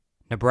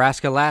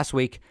Nebraska last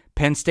week,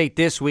 Penn State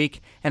this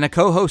week, and a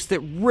co-host that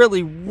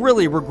really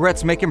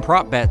regrets making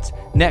prop bets.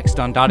 Next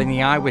on Dotting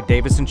the I with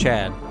Davis and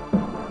Chad.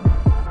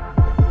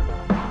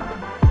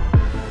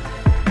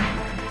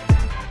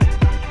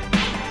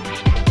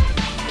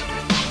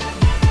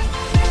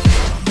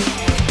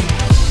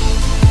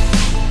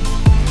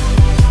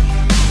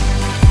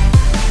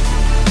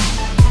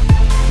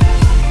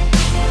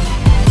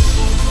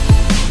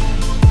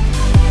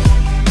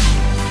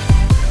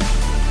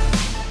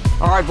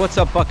 What's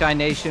up, Buckeye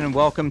Nation, and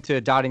welcome to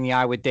Dotting the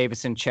I with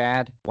Davis and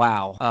Chad.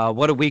 Wow,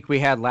 what a week we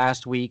had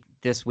last week.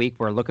 This week,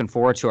 we're looking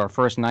forward to our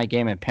first night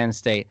game at Penn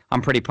State.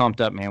 I'm pretty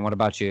pumped up, man. What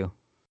about you?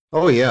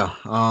 Oh, yeah.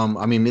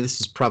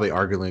 This is probably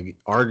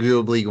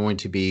arguably going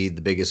to be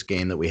the biggest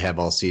game that we have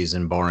all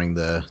season, barring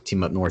the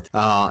team up north.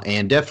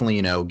 And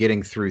definitely,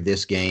 getting through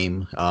this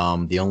game,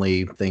 the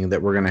only thing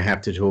that we're going to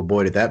have to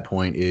avoid at that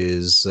point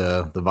is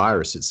the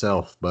virus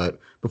itself. But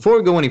before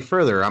we go any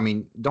further,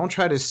 don't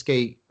try to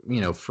skate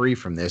free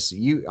from this.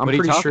 I'm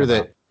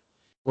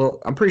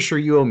pretty sure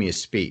you owe me a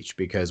speech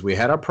because we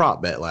had our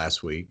prop bet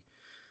last week.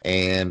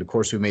 And of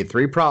course we made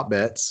 3 prop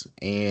bets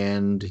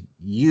and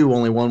you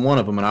only won one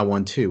of them and I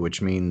won 2,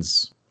 which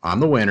means I'm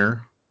the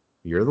winner,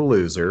 you're the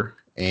loser,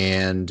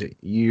 and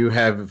you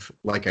have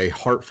like a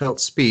heartfelt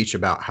speech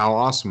about how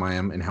awesome I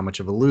am and how much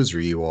of a loser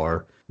you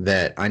are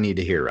that I need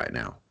to hear right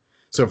now.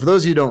 So for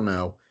those of you who don't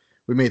know,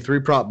 we made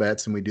 3 prop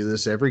bets and we do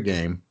this every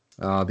game.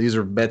 These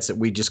are bets that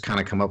we just kind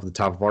of come up with the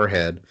top of our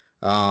head.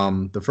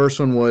 The first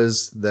one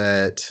was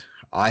that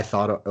I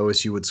thought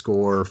OSU would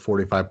score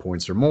 45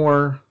 points or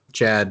more.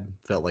 Chad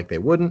felt like they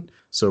wouldn't.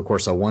 So, of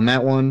course, I won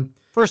that one.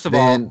 First of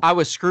all, I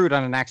was screwed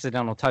on an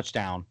accidental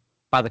touchdown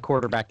by the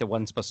quarterback that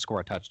wasn't supposed to score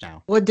a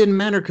touchdown. Well, it didn't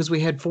matter because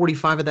we had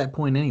 45 at that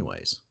point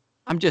anyways.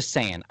 I'm just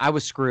saying, I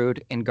was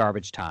screwed in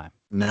garbage time.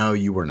 No,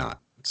 you were not.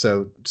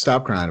 So,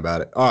 stop crying about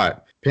it. All right.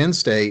 Penn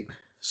State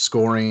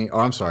scoring,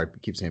 I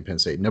keep saying Penn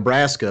State.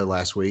 Nebraska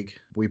last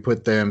week, we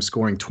put them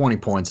scoring 20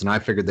 points, and I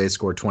figured they'd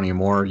score 20 or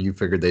more. You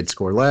figured they'd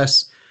score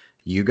less.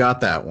 You got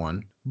that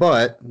one.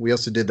 But we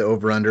also did the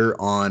over-under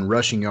on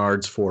rushing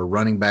yards for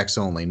running backs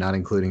only, not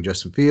including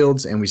Justin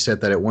Fields, and we set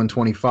that at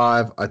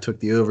 125. I took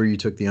the over, you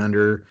took the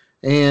under,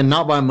 and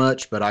not by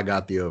much, but I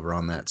got the over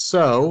on that.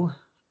 So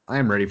I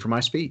am ready for my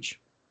speech.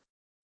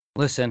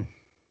 Listen,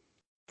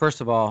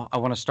 first of all, I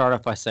want to start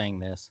off by saying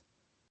this.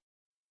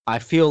 I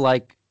feel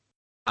like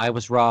I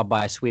was robbed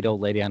by a sweet old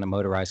lady on a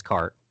motorized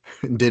cart.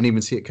 Didn't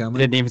even see it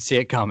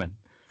coming?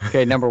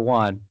 Okay, number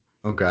one.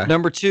 Okay.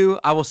 Number 2,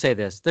 I will say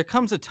this. There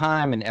comes a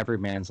time in every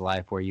man's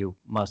life where you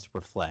must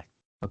reflect,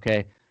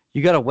 okay?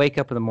 You got to wake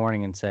up in the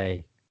morning and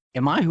say,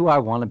 am I who I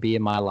want to be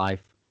in my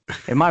life?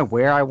 Am I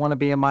where I want to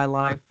be in my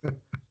life?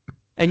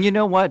 And you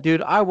know what,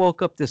 dude? I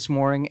woke up this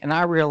morning and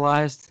I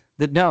realized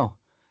that no,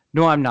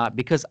 I'm not,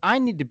 because I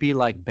need to be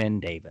like Ben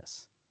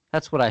Davis.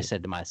 That's what I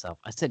said to myself.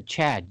 I said,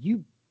 Chad,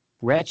 you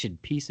wretched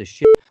piece of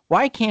shit.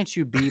 Why can't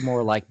you be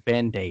more like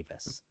Ben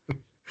Davis?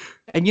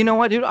 And you know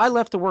what, dude? I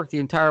left to work the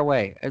entire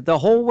way. The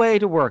whole way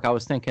to work, I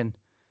was thinking,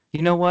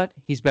 you know what?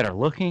 He's better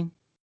looking.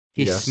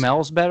 He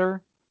smells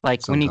better.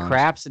 Like sometimes. When he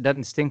craps, it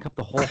doesn't stink up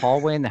the whole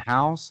hallway in the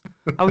house.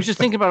 I was just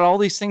thinking about all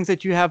these things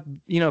that you have,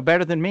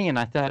 better than me. And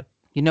I thought,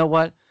 you know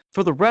what?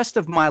 For the rest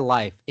of my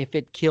life, if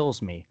it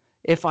kills me,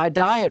 if I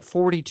die at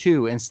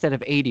 42 instead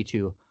of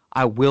 82,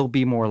 I will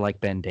be more like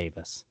Ben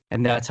Davis.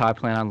 And that's how I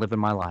plan on living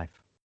my life.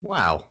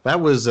 Wow,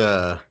 that was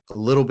a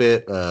little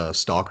bit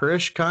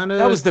stalkerish, kind of.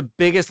 That was the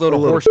biggest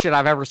little horse shit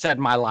I've ever said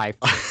in my life.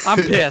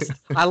 I'm pissed.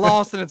 I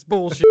lost and it's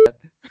bullshit.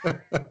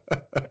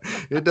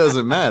 It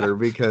doesn't matter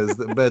because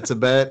the bet's a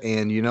bet,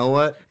 and you know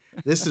what?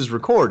 This is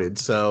recorded,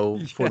 so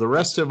for the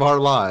rest of our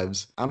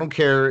lives, I don't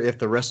care if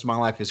the rest of my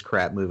life is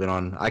crap moving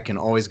on. I can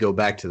always go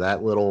back to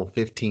that little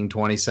 15,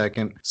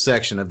 20-second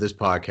section of this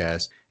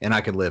podcast, and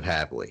I can live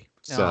happily.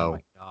 Oh,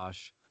 my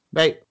gosh.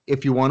 Hey,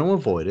 if you want to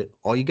avoid it,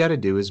 all you got to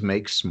do is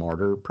make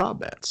smarter prop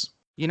bets.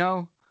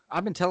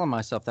 I've been telling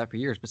myself that for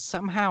years, but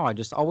somehow I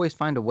just always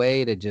find a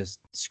way to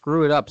just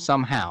screw it up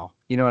somehow.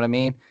 You know what I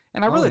mean?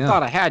 And I really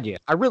thought I had you.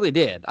 I really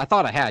did. I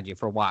thought I had you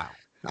for a while.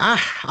 I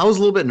was a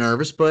little bit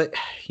nervous, but,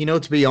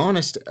 to be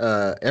honest,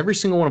 every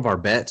single one of our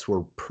bets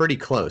were pretty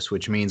close,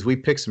 which means we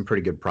picked some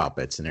pretty good prop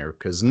bets in there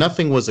because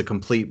nothing was a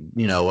complete,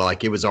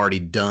 like it was already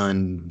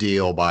done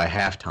deal by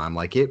halftime.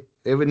 Like it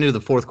into the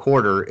fourth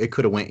quarter, it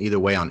could have went either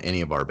way on any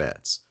of our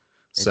bets.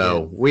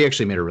 So we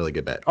actually made a really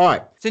good bet. All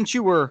right. Since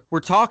we're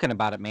talking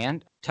about it,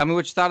 man, tell me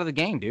what you thought of the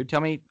game, dude. Tell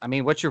me,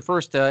 what's your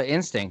first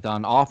instinct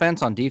on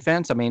offense, on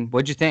defense?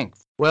 What'd you think?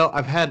 Well,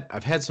 I've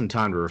had some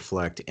time to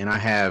reflect, and I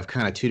have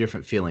kind of 2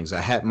 different feelings.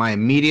 My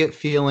immediate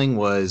feeling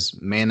was,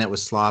 man, that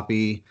was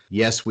sloppy.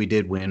 Yes, we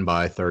did win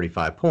by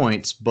 35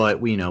 points, but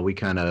we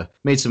kind of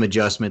made some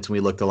adjustments and we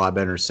looked a lot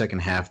better in the second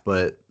half.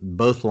 But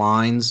both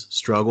lines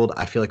struggled.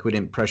 I feel like we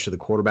didn't pressure the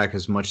quarterback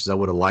as much as I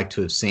would have liked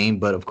to have seen.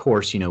 But of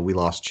course, we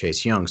lost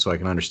Chase Young, so I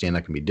can understand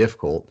that can be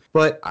difficult.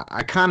 But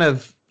I kind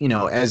of,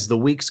 as the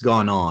week's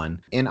gone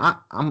on, and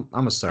I'm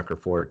a sucker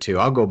for it too.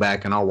 I'll go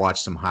back and I'll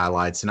watch some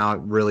highlights and I'll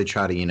really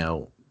try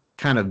to,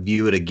 kind of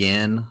view it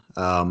again,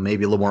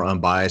 maybe a little more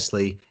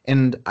unbiasedly.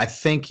 And I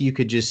think you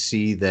could just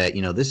see that,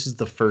 this is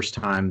the first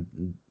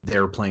time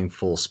they're playing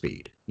full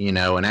speed, and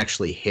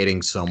actually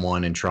hitting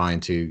someone and trying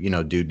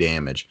to, do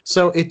damage.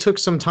 So it took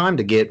some time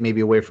to get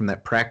maybe away from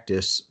that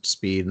practice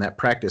speed and that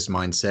practice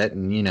mindset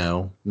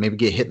and, maybe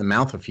get hit in the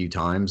mouth a few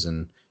times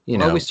and,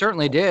 Well, we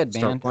certainly did,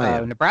 man.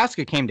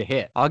 Nebraska came to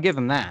hit. I'll give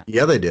them that.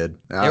 Yeah, they did.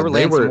 They were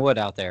laying some wood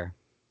out there.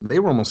 They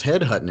were almost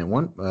headhunting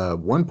at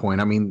one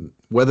point. I mean,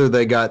 whether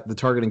they got the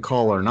targeting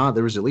call or not,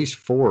 there was at least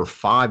 4 or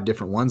 5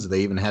 different ones that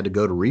they even had to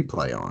go to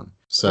replay on.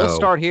 So let's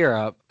start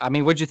here.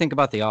 What'd you think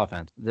about the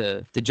offense,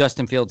 the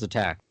Justin Fields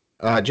attack?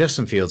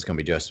 Justin Fields gonna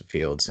be Justin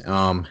Fields.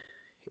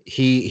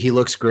 He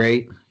looks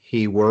great.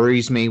 He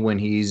worries me when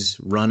he's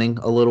running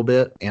a little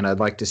bit, and I'd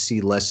like to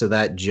see less of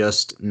that,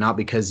 just not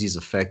because he's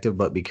effective,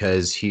 but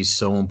because he's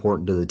so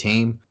important to the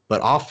team. But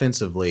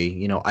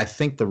offensively, I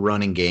think the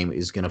running game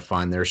is going to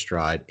find their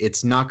stride.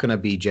 It's not going to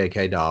be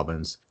J.K.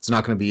 Dobbins. It's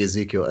not going to be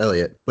Ezekiel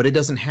Elliott, but it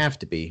doesn't have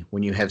to be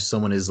when you have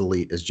someone as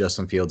elite as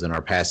Justin Fields in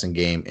our passing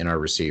game and our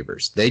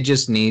receivers. They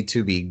just need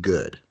to be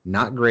good,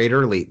 not great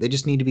or elite. They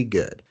just need to be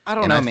good. I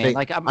don't know, man.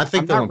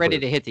 I'm not ready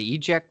to hit the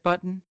eject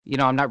button.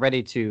 I'm not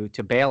ready to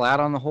bail out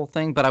on the whole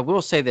thing, but I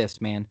will say this,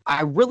 man.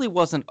 I really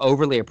wasn't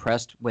overly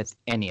impressed with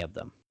any of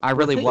them. I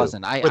really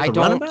wasn't. I don't.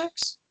 Running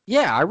backs?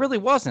 Yeah, I really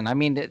wasn't. I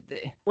mean,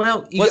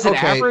 was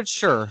it average?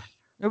 Sure.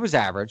 It was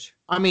average.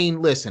 I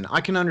mean, listen, I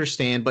can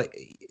understand, but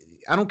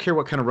I don't care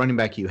what kind of running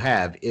back you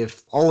have.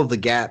 If all of the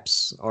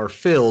gaps are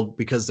filled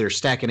because they're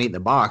stacking 8 in the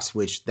box,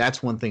 which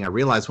that's one thing I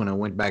realized when I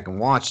went back and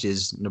watched,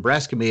 is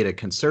Nebraska made a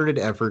concerted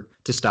effort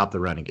to stop the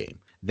running game.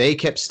 They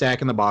kept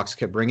stacking the box,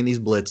 kept bringing these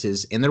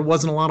blitzes, and there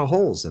wasn't a lot of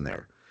holes in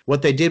there.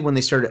 What they did when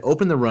they started to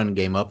open the run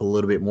game up a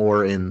little bit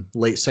more in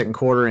late second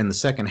quarter and the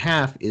second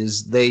half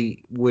is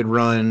they would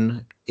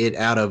run it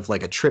out of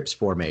like a trips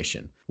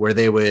formation where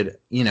they would,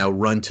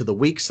 run to the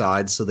weak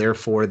side. So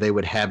therefore they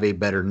would have a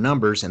better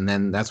numbers. And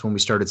then that's when we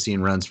started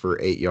seeing runs for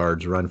 8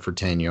 yards, run for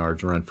 10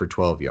 yards, run for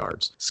 12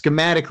 yards.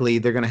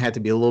 Schematically, they're going to have to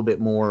be a little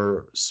bit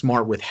more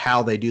smart with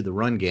how they do the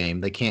run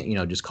game. They can't,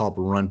 just call up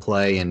a run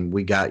play and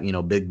we got,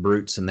 big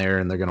brutes in there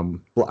and they're going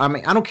to, well, I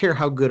mean, I don't care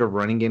how good a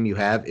running game you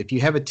have. If you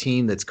have a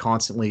team that's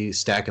constantly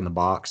stacking the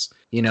box,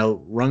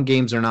 run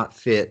games are not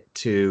fit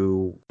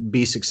to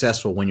be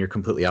successful when you're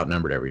completely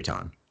outnumbered every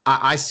time.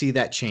 I see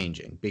that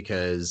changing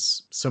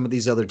because some of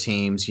these other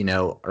teams,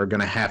 are going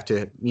to have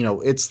to,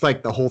 it's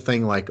like the whole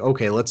thing like,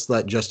 okay, let's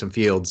let Justin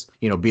Fields,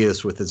 beat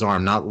us with his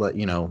arm, not let,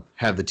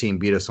 have the team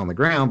beat us on the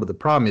ground. But the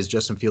problem is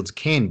Justin Fields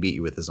can beat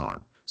you with his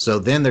arm. So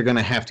then they're going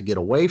to have to get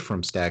away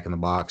from stacking the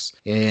box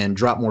and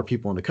drop more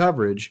people into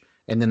coverage.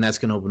 And then that's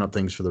going to open up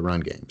things for the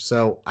run game.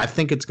 So I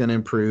think it's going to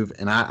improve.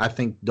 And I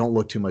think don't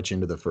look too much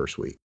into the first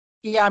week.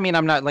 Yeah, I mean,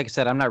 I'm not, like I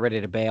said, I'm not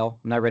ready to bail.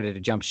 I'm not ready to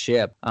jump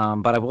ship.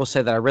 But I will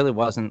say that I really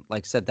wasn't,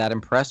 like I said, that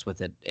impressed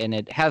with it. And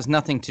it has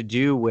nothing to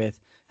do with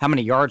how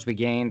many yards we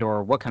gained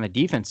or what kind of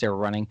defense they were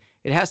running.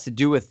 It has to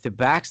do with the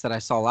backs that I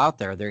saw out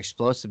there, their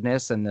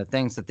explosiveness and the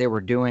things that they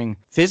were doing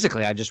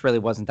physically. I just really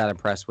wasn't that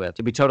impressed with.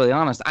 To be totally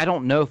honest, I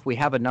don't know if we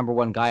have a number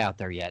one guy out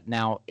there yet.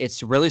 Now,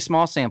 it's a really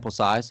small sample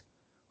size.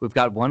 We've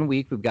got 1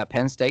 week. We've got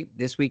Penn State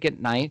this week at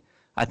night.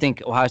 I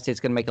think Ohio State's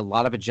going to make a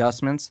lot of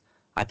adjustments.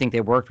 I think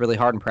they worked really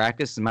hard in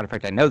practice. As a matter of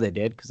fact, I know they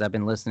did because I've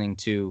been listening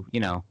to,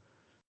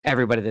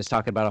 everybody that's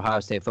talking about Ohio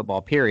State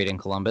football, period, in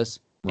Columbus.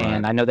 Right.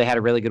 And I know they had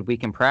a really good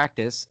week in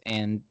practice.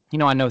 And,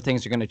 I know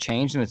things are going to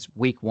change, and it's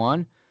week 1.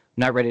 I'm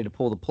not ready to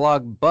pull the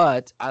plug.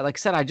 But, like I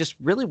said, I just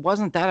really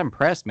wasn't that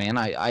impressed, man.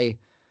 I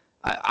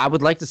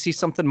would like to see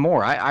something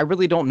more. I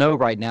really don't know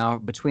right now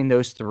between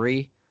those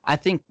 3. I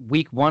think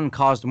week 1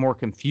 caused more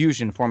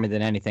confusion for me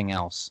than anything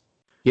else.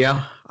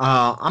 Yeah,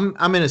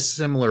 I'm in a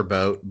similar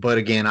boat, but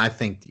again, I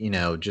think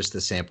just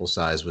the sample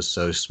size was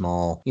so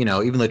small.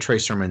 Even though Trey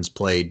Sermon's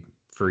played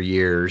for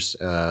years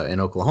in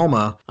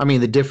Oklahoma, I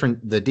mean the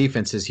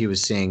defenses he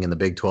was seeing in the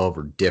Big 12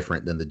 are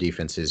different than the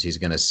defenses he's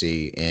going to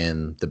see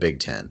in the Big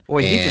 10.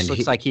 Boy, he just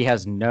looks like he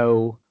has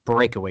no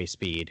breakaway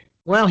speed.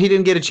 Well, he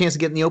didn't get a chance to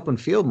get in the open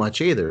field much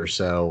either.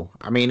 So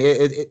I mean,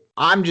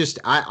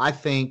 I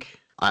think.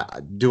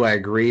 Do I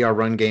agree our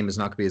run game is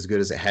not going to be as good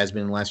as it has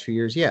been in the last few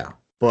years? Yeah.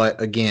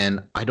 But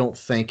again, I don't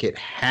think it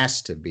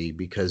has to be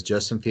because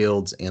Justin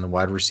Fields and the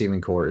wide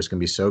receiving core is going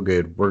to be so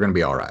good. We're going to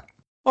be all right.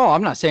 Oh,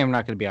 I'm not saying we're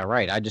not going to be all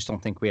right. I just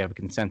don't think we have a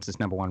consensus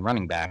number 1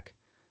 running back.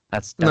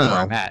 That's where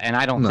I'm at. And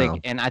I don't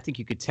think, and I think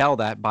you could tell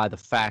that by the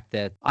fact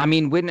that, I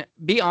mean,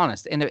 be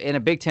honest, in a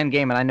Big Ten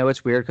game, and I know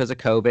it's weird because of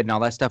COVID and all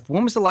that stuff.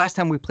 When was the last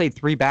time we played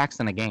 3 backs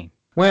in a game?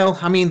 Well,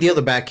 I mean, the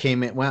other back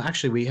came in. Well,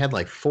 actually, we had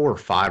like 4 or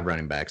 5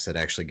 running backs that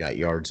actually got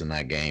yards in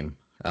that game.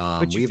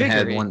 But we've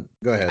had one.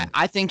 Go ahead.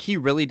 I think he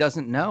really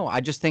doesn't know. I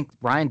just think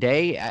Ryan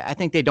Day. I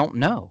think they don't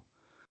know.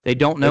 They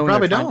don't know. They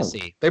probably don't.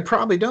 They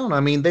probably don't.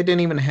 I mean, they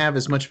didn't even have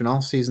as much of an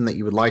off season that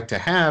you would like to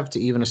have to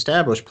even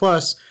establish.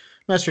 Plus,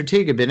 Master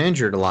Teague had been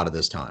injured a lot of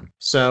this time.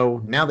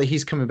 So now that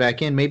he's coming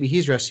back in, maybe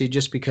he's rusty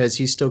just because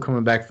he's still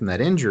coming back from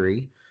that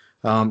injury.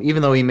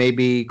 Even though he may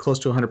be close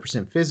to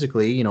 100%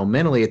 physically,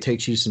 mentally it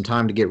takes you some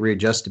time to get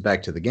readjusted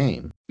back to the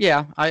game.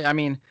 Yeah, I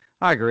mean,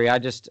 I agree.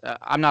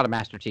 I'm not a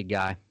Master Teague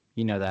guy.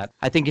 You know that.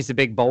 I think he's a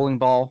big bowling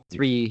ball,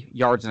 3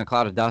 yards in a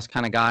cloud of dust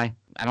kind of guy.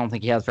 I don't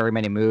think he has very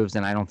many moves,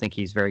 and I don't think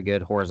he's very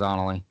good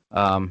horizontally.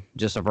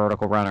 Just a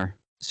vertical runner.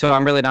 So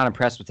I'm really not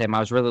impressed with him. I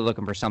was really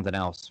looking for something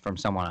else from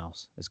someone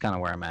else. Is kind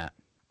of where I'm at.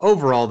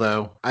 Overall,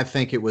 though, I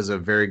think it was a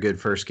very good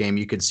first game.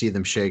 You could see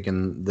them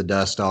shaking the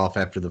dust off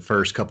after the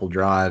first couple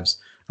drives,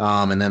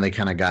 and then they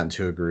kind of got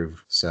into a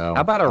groove. So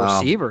how about our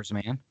receivers,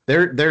 man?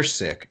 They're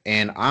sick,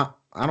 and I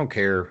don't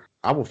care.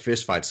 I will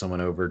fist fight someone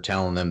over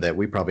telling them that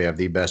we probably have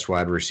the best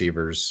wide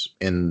receivers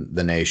in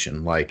the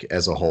nation, like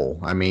as a whole.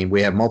 I mean,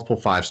 we have multiple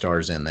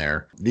 5-stars in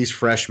there. These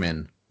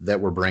freshmen that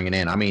we're bringing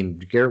in. I mean,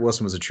 Garrett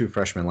Wilson was a true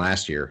freshman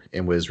last year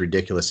and was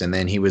ridiculous. And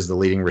then he was the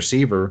leading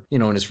receiver,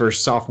 in his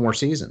first sophomore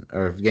season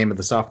or game of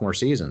the sophomore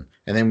season.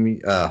 And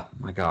then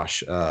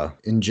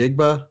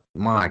Njigba,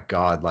 my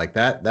God, like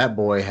that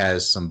boy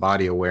has some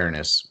body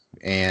awareness.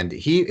 And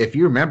if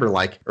you remember,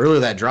 like earlier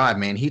that drive,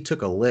 man, he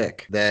took a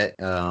lick that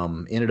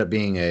ended up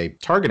being a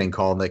targeting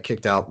call that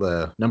kicked out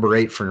the number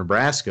 8 for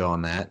Nebraska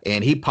on that.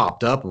 And he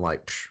popped up and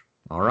like,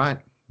 all right.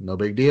 No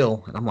big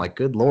deal. And I'm like,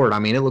 good Lord. I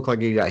mean, it looked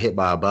like he got hit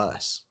by a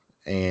bus.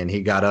 And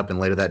he got up and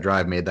later that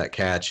drive made that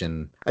catch.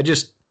 And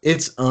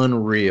it's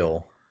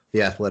unreal,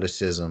 the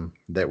athleticism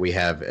that we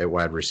have at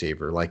wide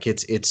receiver. Like,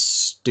 it's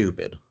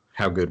stupid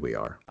how good we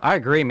are. I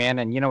agree, man.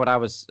 And you know what? I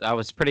was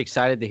pretty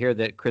excited to hear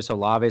that Chris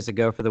Olave is a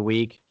go for the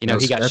week. He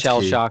got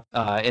shell shocked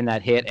in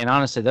that hit. And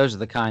honestly, those are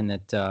the kind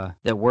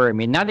that worry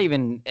me. Not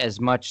even as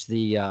much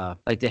the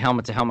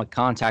helmet to helmet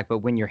contact, but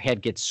when your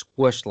head gets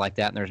squished like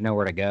that and there's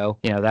nowhere to go,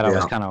 that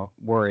always kind of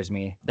worries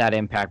me, that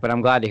impact. But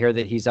I'm glad to hear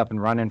that he's up and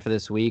running for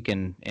this week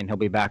and he'll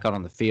be back out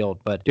on the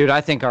field. But dude,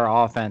 I think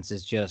our offense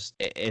is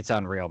it's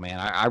unreal, man.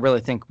 I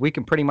really think we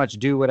can pretty much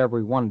do whatever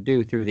we want to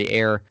do through the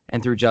air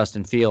and through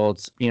Justin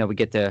Fields. We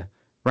get the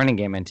running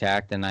game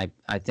intact, and I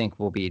think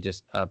we'll be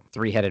just a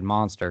 3-headed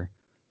monster.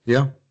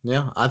 Yeah.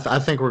 I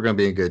think we're going to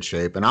be in good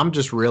shape, and I'm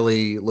just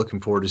really looking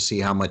forward to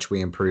see how much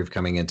we improve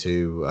coming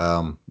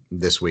into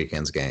this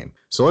weekend's game.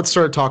 So let's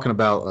start talking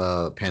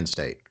about Penn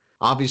State.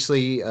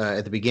 Obviously,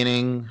 at the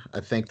beginning,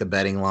 I think the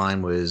betting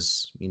line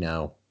was,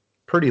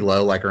 pretty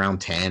low, like around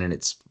 10,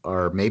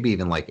 or maybe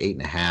even like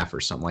 8.5 or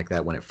something like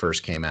that when it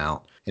first came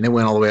out. And it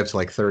went all the way up to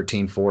like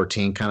 13,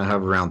 14, kind of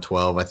hover around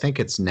 12. I think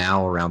it's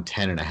now around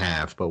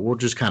 10.5, but we'll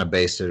just kind of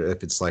base it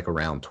if it's like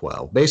around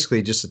 12.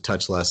 Basically, just a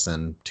touch less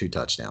than 2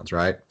 touchdowns,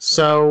 right?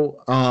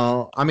 So,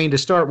 to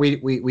start,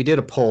 we did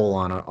a poll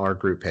on our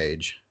group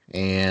page.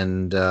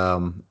 And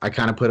I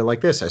kind of put it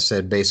like this. I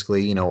said,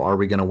 basically, are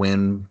we going to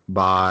win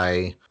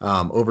by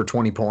over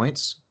 20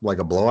 points, like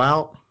a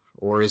blowout?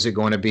 Or is it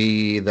going to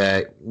be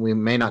that we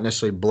may not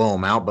necessarily blow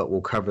them out, but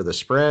we'll cover the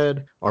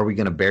spread? Are we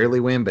going to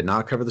barely win but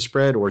not cover the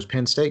spread? Or is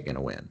Penn State going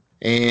to win?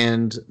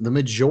 And the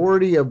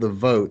majority of the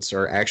votes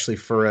are actually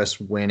for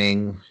us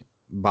winning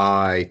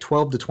by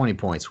 12 to 20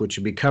 points, which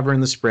would be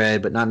covering the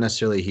spread, but not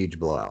necessarily a huge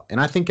blowout. And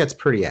I think that's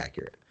pretty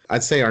accurate.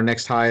 I'd say our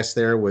next highest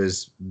there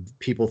was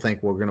people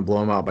think we're going to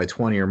blow them out by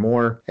 20 or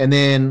more. And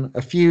then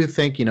a few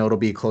think, it'll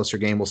be a closer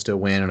game, we'll still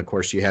win. And, of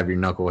course, you have your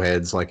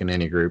knuckleheads like in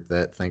any group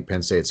that think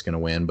Penn State's going to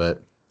win.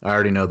 But I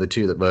already know the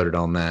 2 that voted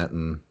on that,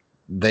 and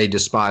they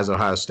despise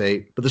Ohio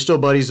State. But they're still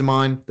buddies of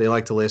mine. They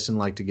like to listen,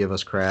 like to give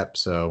us crap,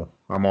 so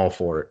I'm all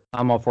for it.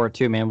 I'm all for it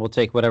too, man. We'll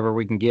take whatever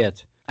we can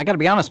get. I got to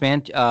be honest,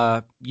 man.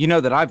 You know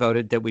that I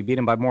voted that we beat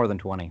them by more than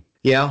 20.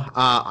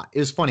 Yeah, it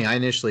was funny. I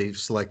initially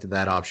selected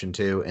that option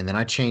too, and then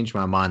I changed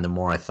my mind the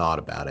more I thought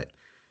about it.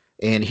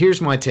 And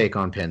here's my take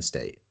on Penn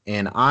State.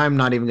 And I'm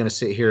not even going to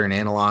sit here and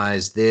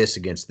analyze this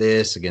against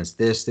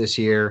this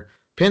year.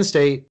 Penn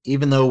State,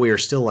 even though we are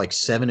still like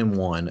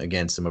 7-1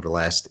 against them over the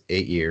last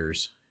 8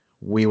 years,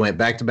 we went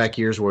back-to-back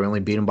years where we only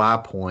beat them by a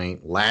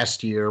point.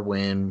 Last year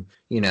when,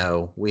 we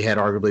had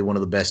arguably one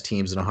of the best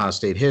teams in Ohio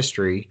State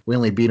history, we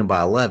only beat them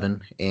by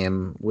 11.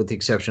 And with the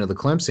exception of the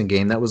Clemson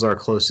game, that was our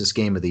closest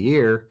game of the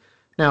year.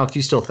 Now, if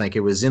you still think it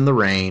was in the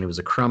rain, it was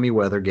a crummy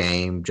weather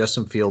game.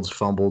 Justin Fields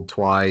fumbled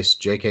twice.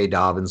 J.K.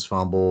 Dobbins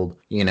fumbled.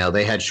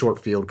 They had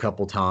short field a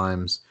couple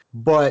times.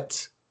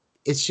 But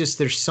it's just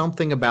there's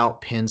something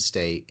about Penn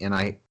State,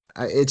 and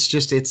it's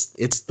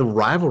the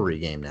rivalry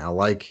game now.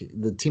 Like,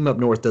 the team up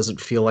north doesn't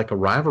feel like a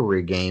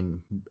rivalry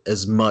game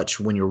as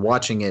much when you're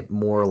watching it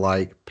more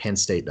like Penn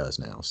State does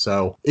now.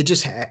 So it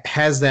just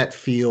has that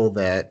feel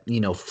that,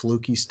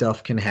 fluky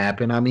stuff can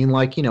happen. I mean,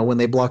 like, when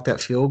they blocked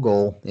that field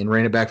goal and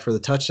ran it back for the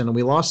touchdown and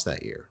we lost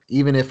that year.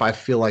 Even if I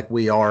feel like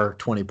we are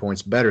 20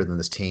 points better than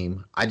this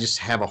team, I just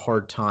have a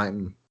hard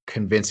time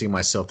convincing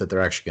myself that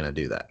they're actually going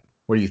to do that.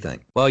 What do you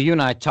think? Well, you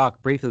and I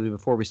talked briefly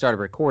before we started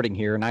recording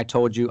here, and I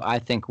told you I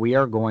think we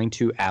are going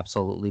to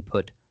absolutely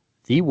put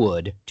the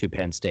wood to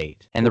Penn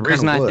State. And the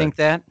reason I think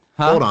that...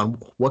 Hold on.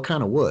 What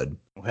kind of wood?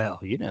 Well,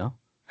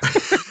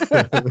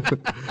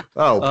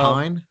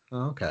 Pine?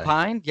 Okay.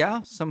 Pine,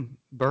 yeah. Some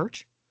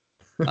birch.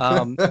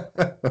 I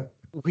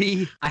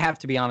have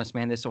to be honest,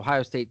 man, this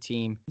Ohio State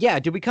team,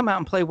 did we come out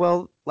and play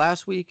well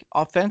last week?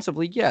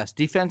 Offensively, yes.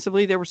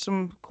 Defensively, there were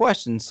some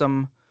questions,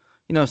 some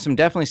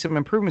definitely some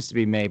improvements to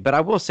be made. But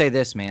I will say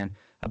this, man,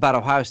 about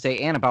Ohio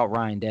State and about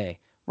Ryan Day.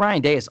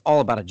 Ryan Day is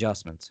all about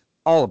adjustments.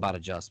 All about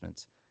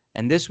adjustments.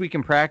 And this week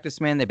in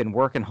practice, man, they've been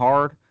working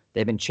hard.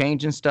 They've been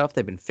changing stuff.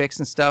 They've been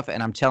fixing stuff.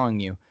 And I'm telling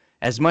you,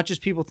 as much as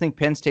people think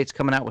Penn State's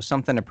coming out with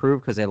something to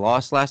prove because they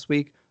lost last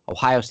week,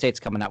 Ohio State's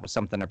coming out with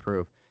something to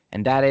prove.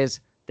 And that is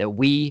that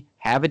we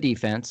have a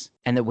defense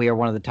and that we are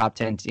one of the top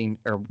 10 teams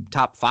or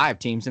top 5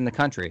 teams in the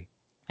country.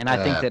 And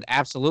I think that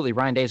absolutely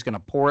Ryan Day is going to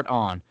pour it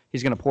on.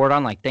 He's going to pour it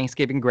on like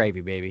Thanksgiving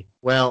gravy, baby.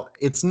 Well,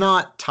 it's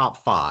not top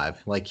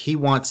 5. Like, he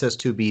wants us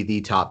to be the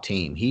top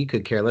team. He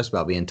could care less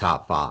about being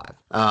top 5.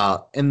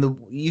 And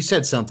you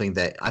said something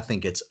that I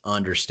think it's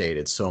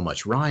understated so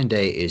much. Ryan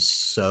Day is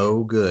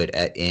so good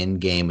at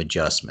in-game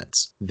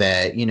adjustments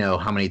that, you know,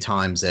 how many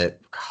times that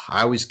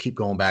I always keep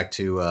going back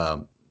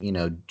to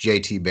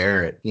JT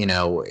Barrett,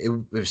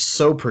 it was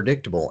so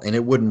predictable and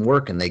it wouldn't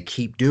work. And they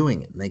keep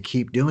doing it and they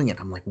keep doing it.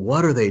 I'm like,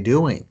 what are they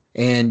doing?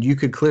 And you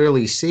could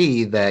clearly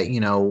see that,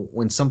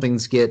 when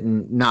something's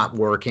getting not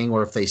working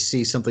or if they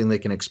see something they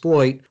can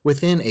exploit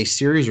within a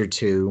series or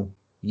two,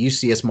 you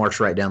see us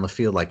march right down the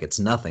field like it's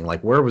nothing.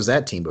 Like, where was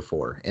that team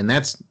before? And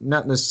that's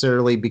not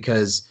necessarily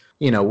because,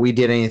 we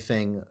did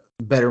anything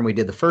better than we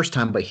did the first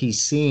time, but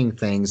he's seeing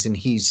things and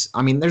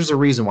there's a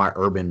reason why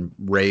Urban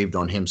raved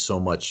on him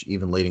so much,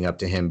 even leading up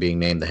to him being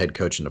named the head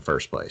coach in the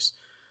first place.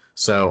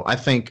 So I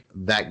think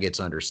that gets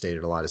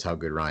understated a lot, is how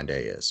good Ryan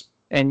Day is.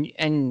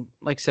 And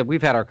like I said,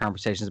 we've had our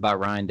conversations about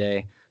Ryan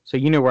Day, so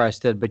you know where I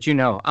stood, but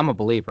I'm a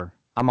believer.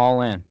 I'm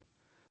all in.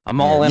 I'm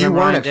all in. You on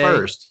weren't Ryan at Day.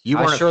 first. You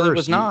weren't I at surely first.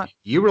 was not.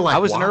 You were like, I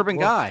was an urban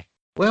guy.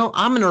 Well,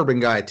 I'm an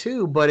urban guy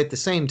too, but at the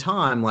same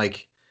time,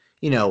 like,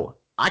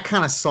 I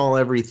kind of saw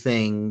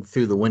everything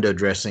through the window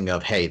dressing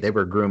of, hey, they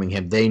were grooming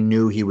him. They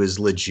knew he was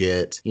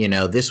legit.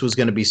 This was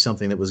going to be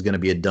something that was going to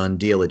be a done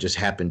deal. It just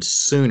happened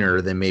sooner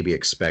than maybe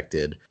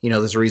expected.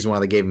 There's a reason why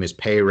they gave him his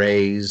pay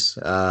raise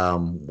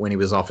when he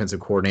was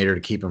offensive coordinator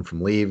to keep him from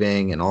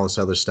leaving and all this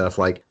other stuff.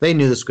 Like, they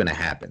knew this was going to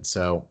happen.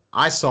 So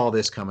I saw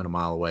this coming a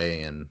mile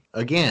away. And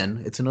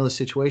again, it's another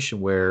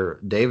situation where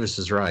Davis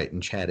is right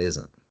and Chad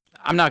isn't.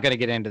 I'm not going to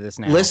get into this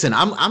now. Listen,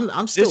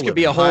 I'm still. This could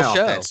be a whole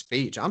show. That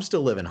speech. I'm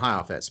still living high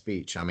off that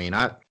speech. I mean,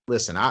 I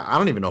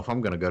don't even know if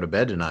I'm going to go to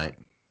bed tonight.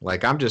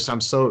 Like, I'm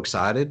so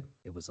excited.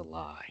 It was a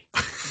lie.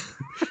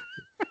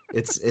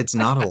 It's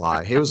not a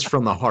lie. It was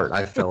from the heart.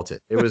 I felt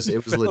it. It was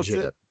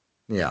legit.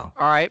 Yeah. All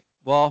right.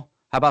 Well,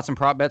 how about some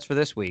prop bets for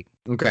this week?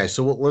 Okay,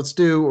 so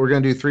we're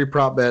going to do 3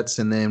 prop bets,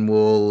 and then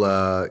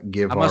we'll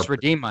give. I must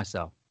redeem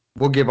myself.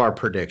 We'll give our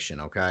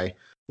prediction. Okay.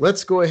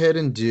 Let's go ahead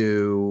and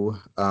do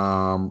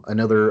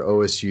another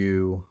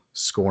OSU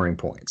scoring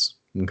points.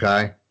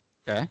 Okay.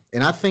 Okay.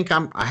 And I think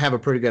I have a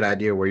pretty good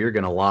idea where you're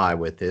going to lie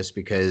with this,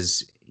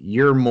 because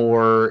you're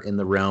more in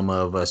the realm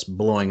of us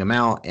blowing them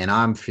out, and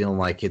I'm feeling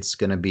like it's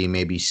going to be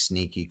maybe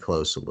sneaky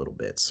close a little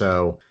bit.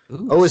 So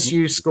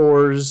OSU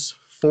scores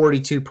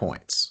 42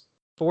 points.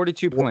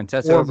 42 points.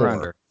 That's over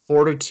under.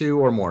 42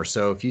 or more.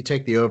 So if you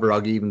take the over,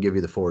 I'll even give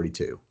you the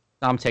 42.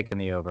 I'm taking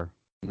the over.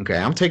 Okay,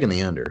 I'm taking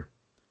the under.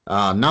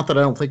 Not that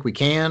I don't think we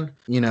can.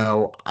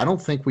 I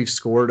don't think we've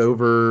scored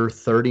over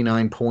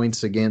 39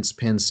 points against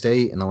Penn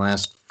State in the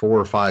last 4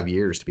 or 5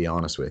 years, to be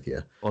honest with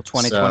you. Well,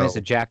 2020 is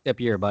a jacked up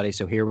year, buddy,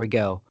 so here we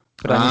go.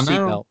 Put on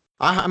your seatbelt.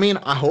 I mean,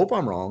 I hope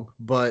I'm wrong,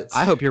 but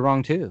I hope you're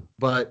wrong too.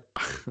 But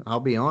I'll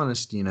be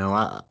honest,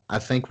 I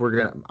think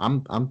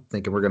I'm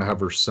thinking we're gonna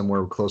hover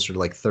somewhere closer to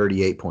like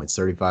 38 points,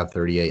 35,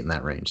 38 in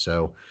that range.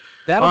 So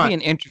that'll be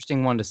an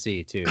interesting one to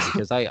see too,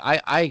 because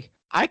I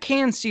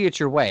can see it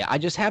your way. I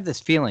just have this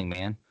feeling,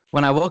 man.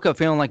 When I woke up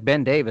feeling like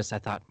Ben Davis, I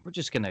thought we're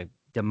just gonna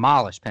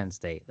demolish Penn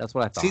State. That's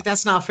what I thought. See,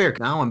 that's not fair.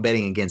 Now I'm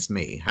betting against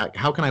me.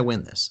 How can I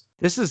win this?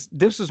 This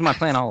was my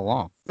plan all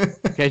along.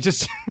 Okay,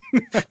 just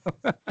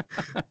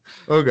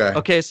okay.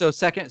 Okay, so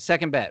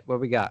second bet. What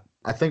we got?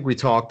 I think we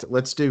talked.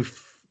 Let's do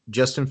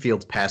Justin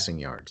Fields passing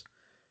yards,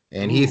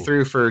 and he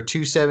threw for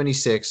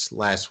 276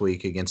 last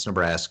week against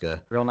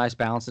Nebraska. Real nice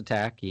balanced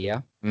attack.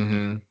 Yeah.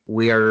 Mm-hmm.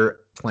 We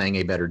are playing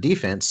a better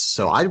defense,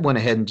 so I went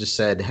ahead and just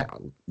said,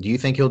 do you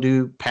think he'll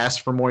do pass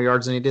for more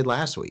yards than he did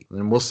last week?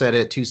 And we'll set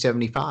it at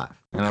 275.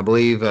 And I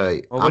believe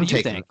what do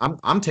you think?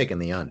 I'm taking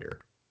the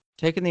under.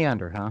 Taking the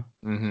under, huh?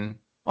 Mm-hmm.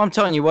 Well, I'm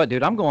telling you what,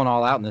 dude, I'm going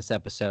all out in this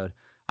episode.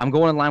 I'm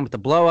going in line with the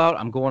blowout.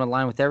 I'm going in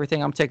line with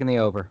everything. I'm taking the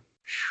over.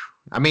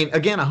 I mean,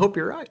 again, I hope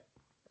you're right.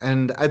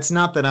 And it's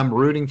not that I'm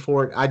rooting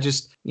for it. I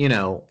just,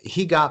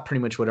 he got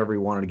pretty much whatever he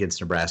wanted against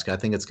Nebraska. I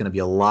think it's going to be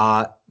a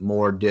lot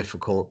more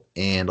difficult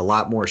and a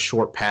lot more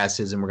short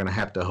passes, and we're going to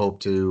have to hope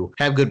to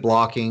have good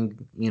blocking,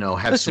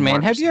 have Listen,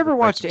 man, have you ever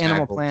watched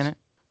Animal Planet?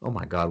 Oh,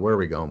 my God, where are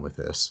we going with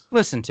this?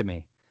 Listen to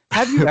me.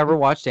 Have you ever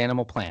watched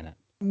Animal Planet?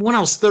 When I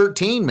was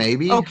 13,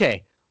 maybe.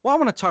 Okay. Well, I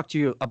want to talk to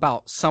you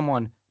about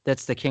someone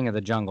that's the king of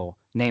the jungle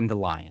named the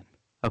lion,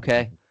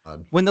 okay?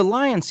 When the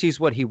lion sees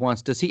what he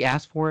wants, does he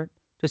ask for it?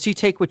 Does he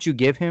take what you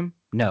give him?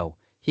 No.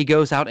 He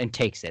goes out and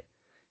takes it.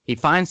 He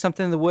finds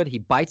something in the wood, he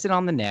bites it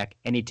on the neck,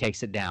 and he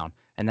takes it down.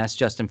 And that's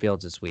Justin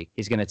Fields this week.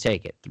 He's going to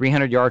take it.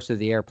 300 yards through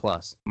the air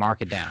plus.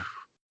 Mark it down.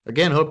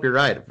 Again, hope you're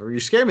right. You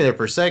scared me there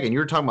for a second. You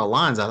were talking about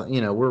lines.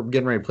 We're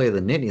getting ready to play the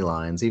Nittany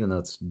Lions, even though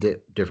it's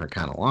different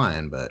kind of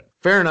line. But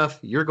fair enough.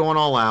 You're going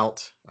all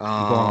out.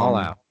 I'm going all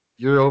out.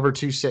 You're over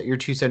you're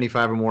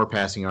 275 or more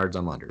passing yards.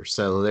 I'm under.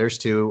 So there's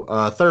two.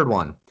 Third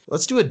one.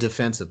 Let's do a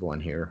defensive one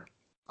here.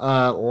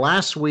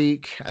 Last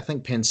week, I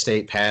think Penn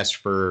State passed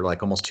for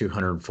like almost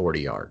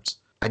 240 yards.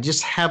 I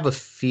just have a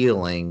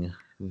feeling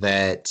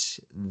that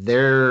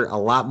they're a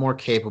lot more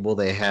capable.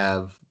 They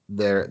have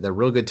their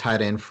real good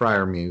tight end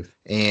Freiermuth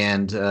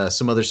and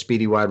some other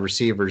speedy wide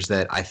receivers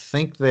that I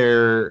think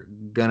they're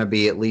going to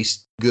be at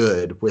least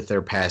good with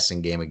their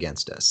passing game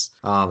against us,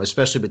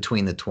 especially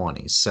between the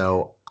 20s.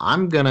 So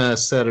I'm going to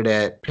set it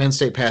at Penn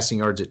State passing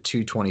yards at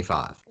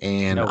 225,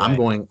 and No I'm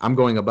way.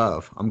 going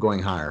above. I'm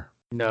going higher.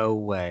 No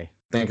way.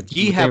 Think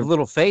Ye have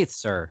little faith,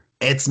 sir.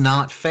 It's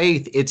not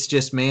faith. It's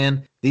just,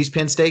 man, these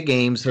Penn State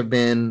games have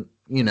been,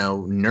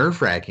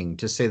 nerve-wracking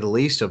to say the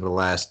least over the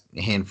last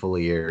handful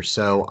of years.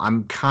 So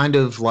I'm kind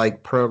of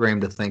like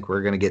programmed to think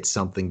we're going to get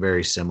something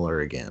very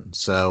similar again.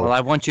 So, Well, I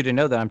want you to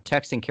know that I'm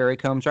texting Kerry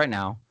Combs right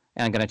now,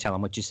 and I'm going to tell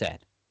him what you said.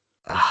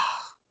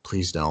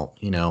 please don't.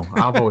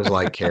 I've always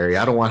liked Kerry.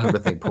 I don't want him to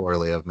think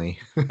poorly of me.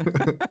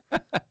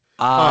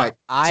 All right.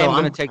 I am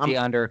going to take the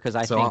under because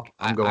I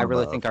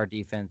really above. think our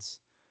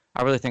defense.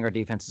 I really think our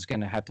defense is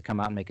going to have to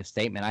come out and make a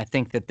statement. I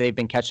think that they've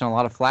been catching a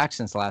lot of flack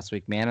since last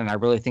week, man, and I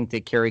really think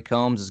that Kerry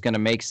Combs is going to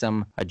make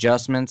some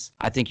adjustments.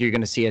 I think you're going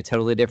to see a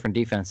totally different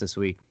defense this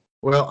week.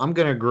 Well, I'm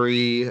going to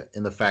agree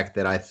in the fact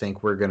that I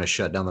think we're going to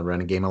shut down the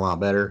running game a lot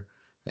better.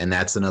 And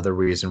that's another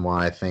reason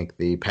why I think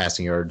the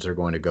passing yards are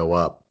going to go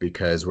up,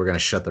 because we're going to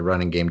shut the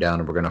running game down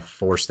and we're going to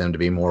force them to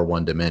be more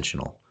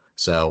one-dimensional.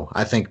 So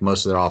I think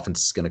most of their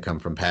offense is going to come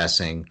from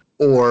passing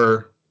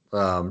or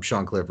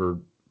Sean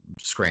Clifford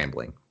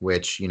scrambling,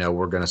 which,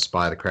 we're going to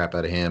spy the crap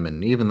out of him.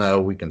 And even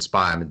though we can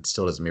spy him, it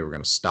still doesn't mean we're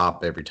going to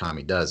stop every time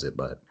he does it.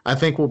 But I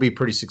think we'll be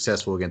pretty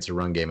successful against the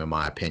run game, in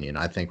my opinion.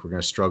 I think we're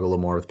going to struggle a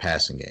little more with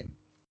passing game.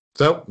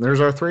 So there's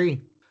our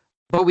three.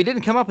 But we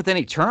didn't come up with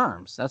any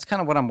terms. That's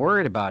kind of what I'm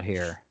worried about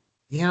here.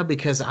 Yeah,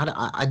 because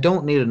I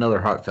don't need another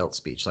heartfelt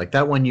speech. Like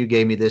that one you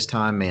gave me this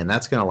time, man,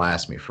 that's going to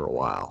last me for a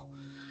while.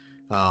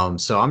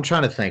 So I'm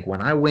trying to think, when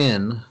I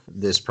win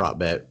this prop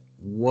bet,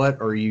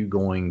 what are you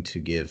going to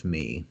give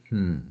me?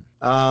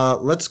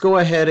 Let's go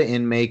ahead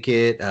and make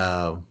it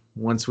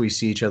once we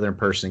see each other in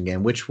person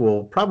again, which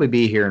will probably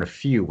be here in a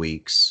few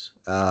weeks.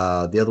 The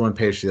other one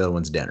pays for the other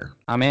one's dinner.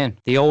 I'm in.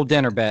 The old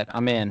dinner bet.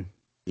 I'm in.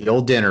 The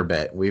old dinner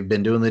bet. We've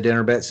been doing the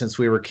dinner bet since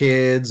we were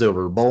kids,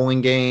 over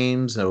bowling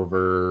games,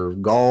 over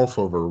golf,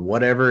 over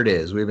whatever it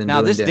is. We've been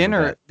now doing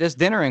this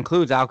dinner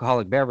includes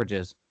alcoholic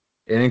beverages.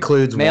 It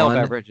includes male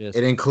beverages.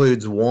 It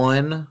includes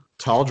one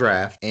tall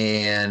draft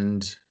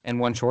and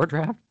one short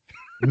draft.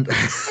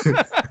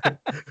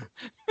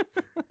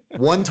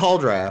 One tall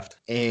draft,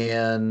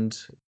 and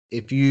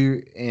if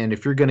you're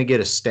going to get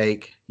a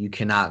steak, you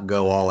cannot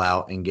go all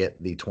out and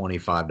get the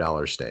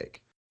 $25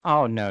 steak.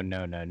 Oh no.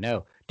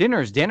 Dinner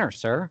is dinner,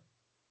 sir.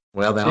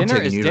 Well, then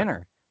dinner is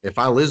dinner. If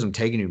I lose, I'm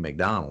taking you to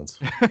McDonald's.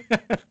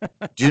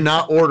 Do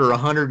not order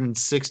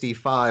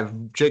 165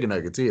 chicken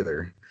nuggets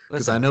either,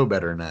 because I know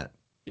better than that.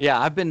 Yeah,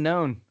 I've been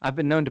known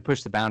to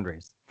push the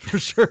boundaries for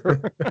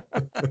sure.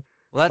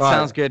 Well, that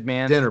sounds good,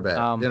 man. Dinner bet.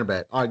 All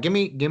right, give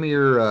me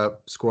your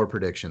score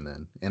prediction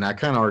then. And I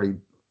kind of already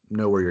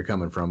know where you're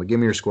coming from, but give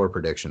me your score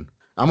prediction.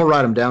 I'm gonna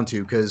write them down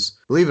too, because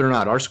believe it or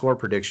not, our score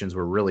predictions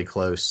were really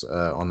close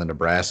on the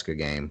Nebraska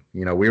game.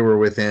 We were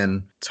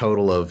within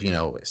total of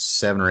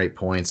 7 or 8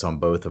 points on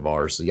both of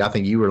ours. So I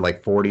think you were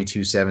like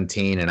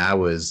 42-17, and I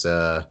was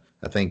I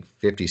think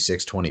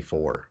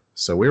 56-24.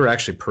 So we were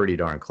actually pretty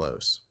darn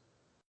close.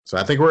 So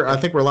I think we're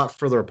a lot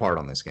further apart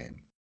on this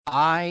game.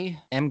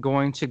 I am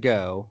going to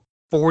go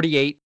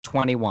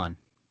 48-21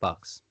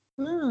 Bucks.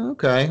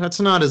 Okay, that's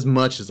not as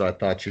much as I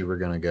thought you were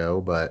going to go,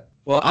 but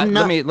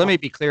let me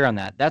be clear on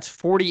that. That's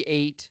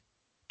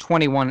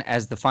 48-21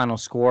 as the final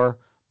score,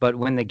 but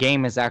when the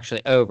game is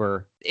actually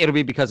over, it'll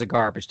be because of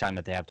garbage time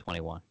that they have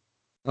 21.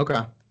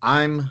 Okay,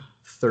 I'm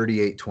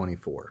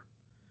 38-24.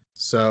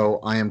 So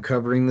I am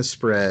covering the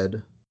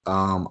spread.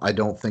 I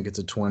don't think it's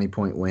a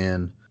 20-point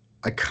win.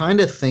 I kind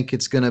of think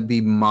it's going to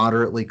be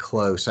moderately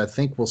close. I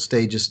think we'll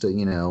stay just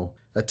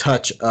a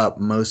touch up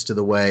most of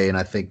the way, and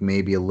I think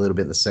maybe a little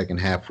bit in the second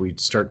half we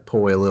start to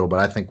pull away a little, but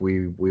I think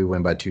we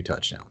win by 2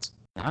 touchdowns.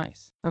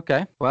 Nice.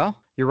 Okay. Well,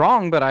 you're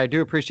wrong, but I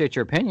do appreciate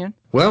your opinion.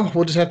 Well,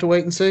 we'll just have to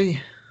wait and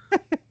see.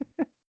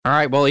 All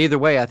right. Well, either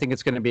way, I think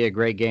it's going to be a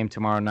great game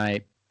tomorrow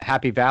night.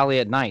 Happy Valley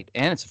at night,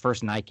 and it's the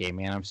first night game,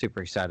 man. I'm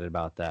super excited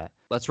about that.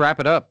 Let's wrap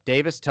it up.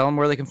 Davis, tell them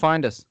where they can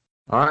find us.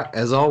 All right.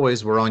 As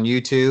always, we're on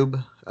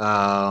YouTube.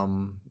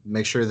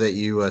 Make sure that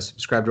you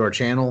subscribe to our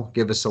channel,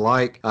 give us a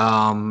like.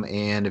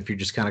 And if you're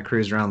just kind of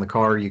cruising around the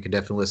car, you can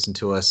definitely listen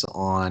to us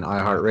on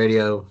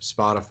iHeartRadio,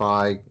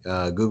 Spotify,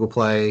 Google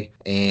Play,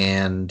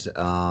 and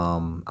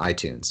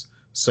iTunes.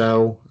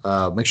 So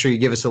make sure you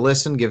give us a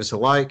listen, give us a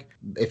like.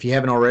 If you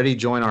haven't already,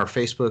 join our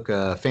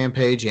Facebook fan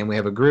page, and we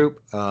have a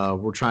group.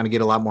 We're trying to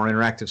get a lot more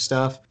interactive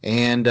stuff.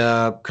 And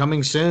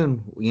coming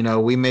soon,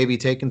 we may be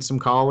taking some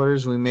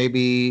callers. We may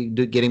be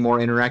getting more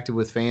interactive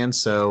with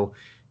fans. So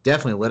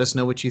definitely let us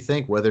know what you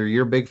think. Whether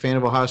you're a big fan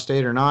of Ohio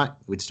State or not,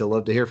 we'd still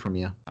love to hear from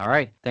you. All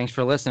right. Thanks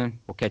for listening.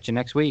 We'll catch you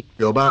next week.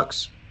 Go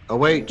Bucks.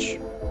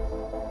 OH.